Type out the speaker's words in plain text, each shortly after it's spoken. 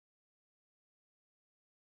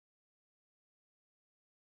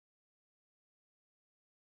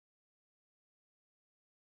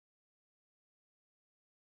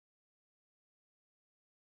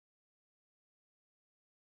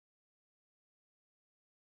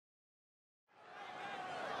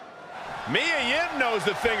Mia Yim knows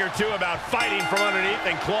a thing or two about fighting from underneath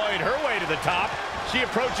and clawing her way to the top. She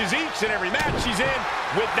approaches each and every match she's in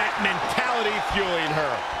with that mentality fueling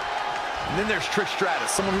her. And then there's Trish Stratus,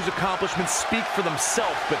 someone whose accomplishments speak for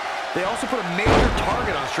themselves, but they also put a major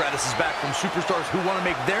target on Stratus's back from superstars who want to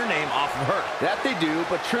make their name off of her. That they do,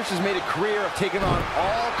 but Trish has made a career of taking on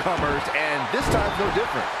all comers, and this time's no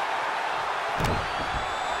different.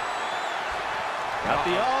 Got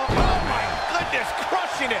the oh my goodness,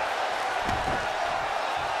 crushing it.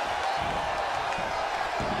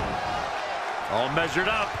 All measured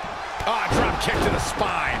up. Ah, drop kick to the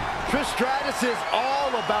spine. Trish Stratus is all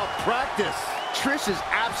about practice. Trish is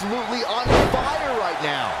absolutely on fire right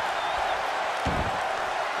now.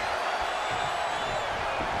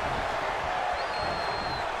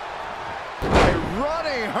 A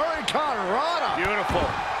running Hurricane Rana. Beautiful.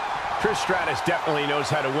 Trish Stratus definitely knows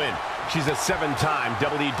how to win. She's a 7-time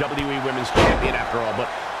WWE Women's Champion after all, but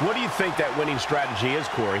what do you think that winning strategy is,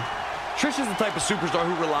 Corey? Trish is the type of superstar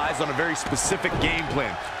who relies on a very specific game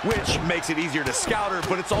plan, which makes it easier to scout her,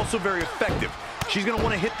 but it's also very effective. She's going to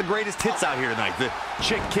want to hit the greatest hits out here tonight. The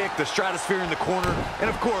chick kick, the stratosphere in the corner, and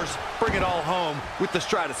of course, bring it all home with the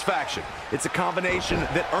Stratusfaction. It's a combination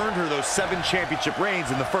that earned her those 7 championship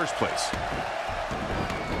reigns in the first place.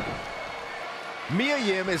 Mia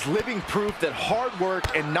Yim is living proof that hard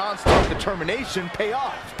work and non-stop determination pay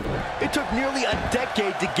off. It took nearly a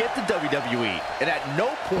decade to get to WWE, and at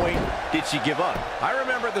no point did she give up. I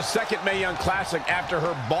remember the second Mae Young Classic after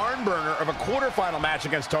her barn burner of a quarterfinal match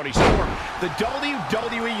against Toni Storm. The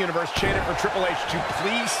WWE Universe chanted for Triple H to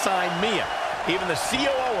please sign Mia. Even the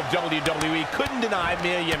COO of WWE couldn't deny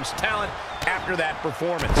Mia Yim's talent after that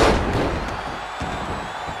performance.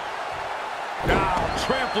 Now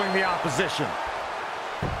trampling the opposition.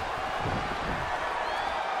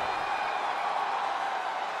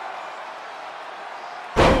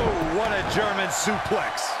 What a German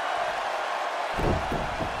suplex.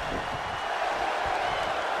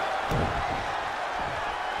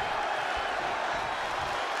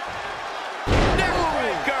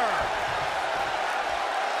 Neckbreaker.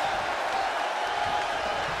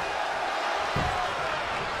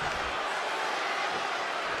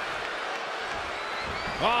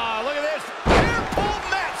 Ah, look at this. Air pull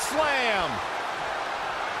mat slam.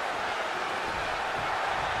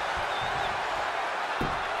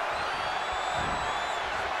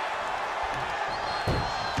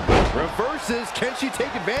 Reverses, can she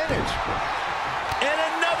take advantage? And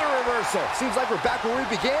another reversal. Seems like we're back where we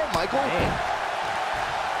began, Michael. Man.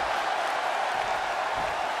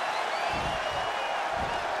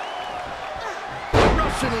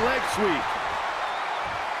 Russian leg sweep.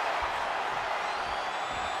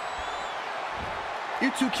 You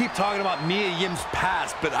two keep talking about Mia Yim's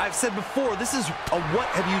past, but I've said before, this is a what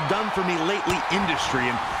have you done for me lately industry,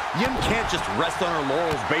 and Yim can't just rest on her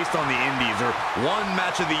laurels based on the indies or one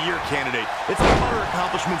match of the year candidate. It's about her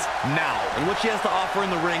accomplishments now and what she has to offer in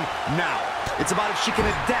the ring now. It's about if she can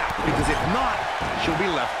adapt, because if not, she'll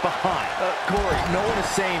be left behind. Corey, no one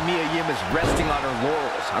is saying Mia Yim is resting on her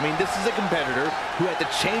laurels. I mean, this is a competitor who had to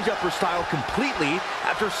change up her style completely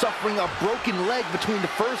after suffering a broken leg between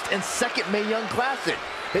the first and second Mae Young Classic.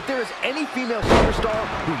 If there is any female superstar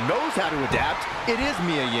who knows how to adapt, it is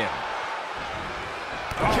Mia Yim.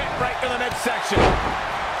 Kick right to the midsection.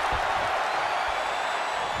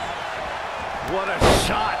 What a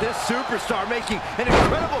shot. This superstar making an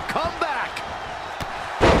incredible comeback.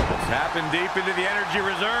 Tapping deep into the energy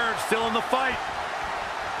reserve, still in the fight.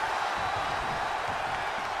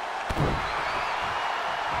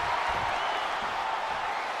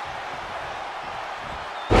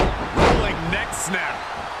 Rolling neck snap.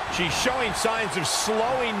 She's showing signs of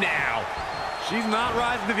slowing now. She's not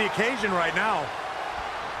rising to the occasion right now.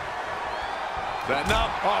 Setting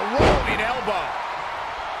up a rolling elbow.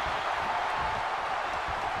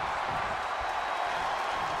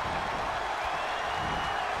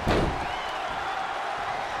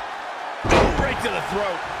 Right to the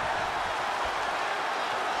throat.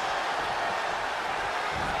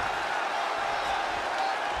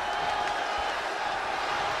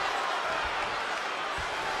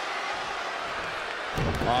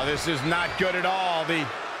 Oh, this is not good at all. The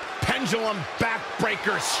pendulum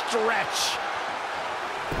backbreaker stretch.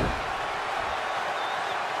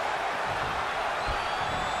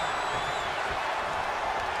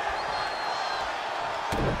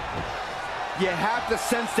 You have to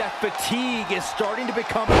sense that fatigue is starting to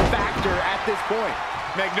become a factor at this point.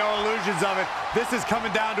 Make no illusions of it. This is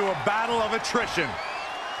coming down to a battle of attrition.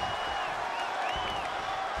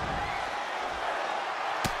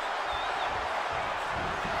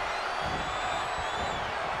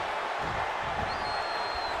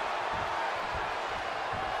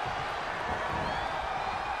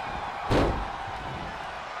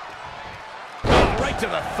 to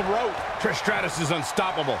the throat. Trish Stratus is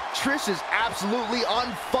unstoppable. Trish is absolutely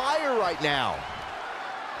on fire right now.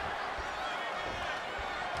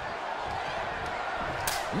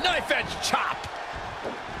 Knife edge chop.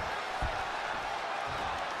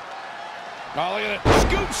 Oh, look at it.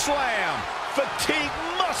 Scoop slam. Fatigue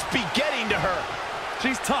must be getting to her.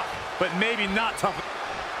 She's tough, but maybe not tough.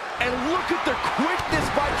 And look at the quickness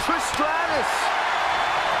by Trish Stratus.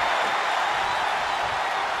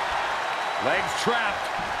 Legs trapped.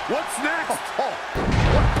 What's next? Oh,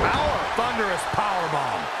 what power. Thunderous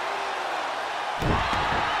powerbomb.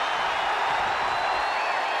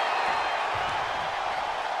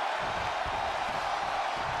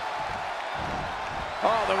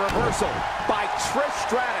 Oh, the reversal by Trish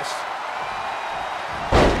Stratus.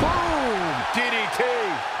 Boom! DDT.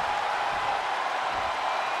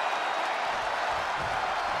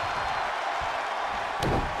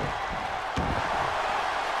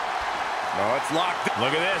 Oh, it's locked.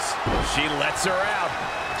 Look at this. She lets her out.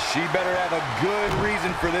 She better have a good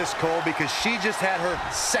reason for this, Cole, because she just had her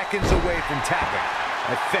seconds away from tapping,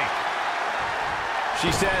 I think.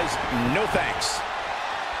 She says, no thanks.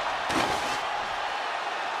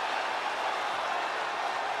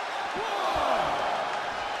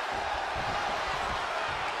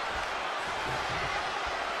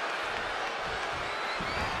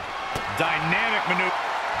 Dynamic maneuver.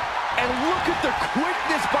 And look at the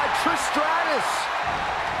quickness by Trish Stratus.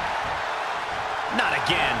 Not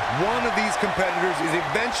again. One of these competitors is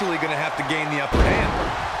eventually going to have to gain the upper hand.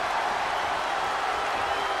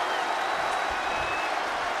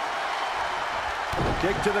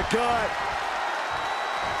 Kick to the gut.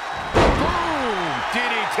 Boom!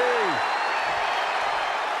 DDT.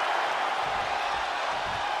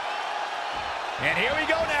 And here we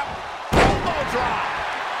go now. Elbow drop.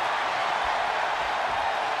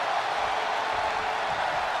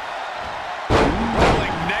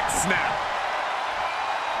 Rolling neck snap.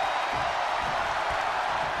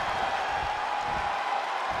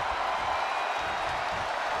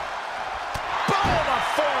 Boom! A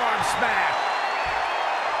forearm smash.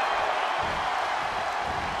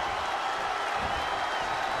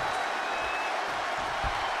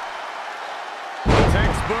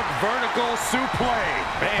 Textbook vertical suplex.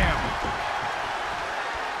 Bam.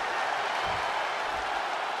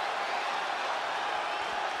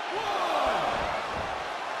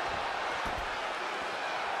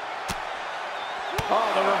 Oh,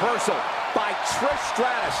 the reversal by Trish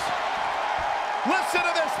Stratus. Listen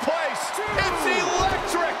to this place. It's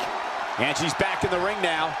electric. And she's back in the ring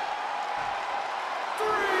now. 3.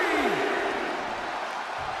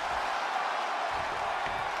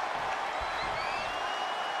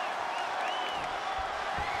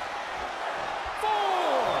 4.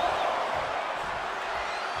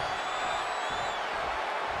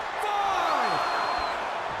 5.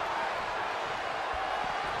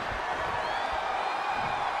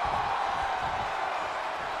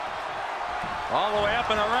 All the way up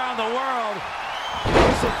and around the world.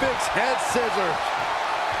 Crucifix head scissors.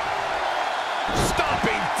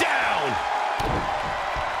 Stomping down.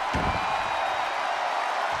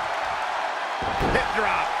 Hip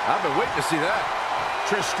drop. I've been waiting to see that.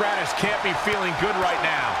 Trish Stratus can't be feeling good right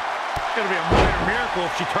now. It's going to be a minor miracle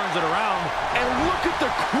if she turns it around. And look at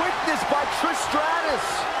the quickness by Trish Stratus.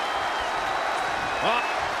 Oh.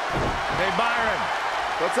 Hey, Byron.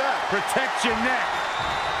 What's that? Protect your neck.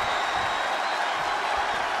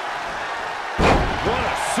 What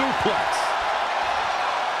a suplex.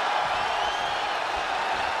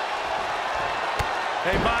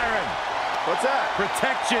 Hey, Byron. What's that?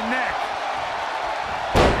 Protect your neck.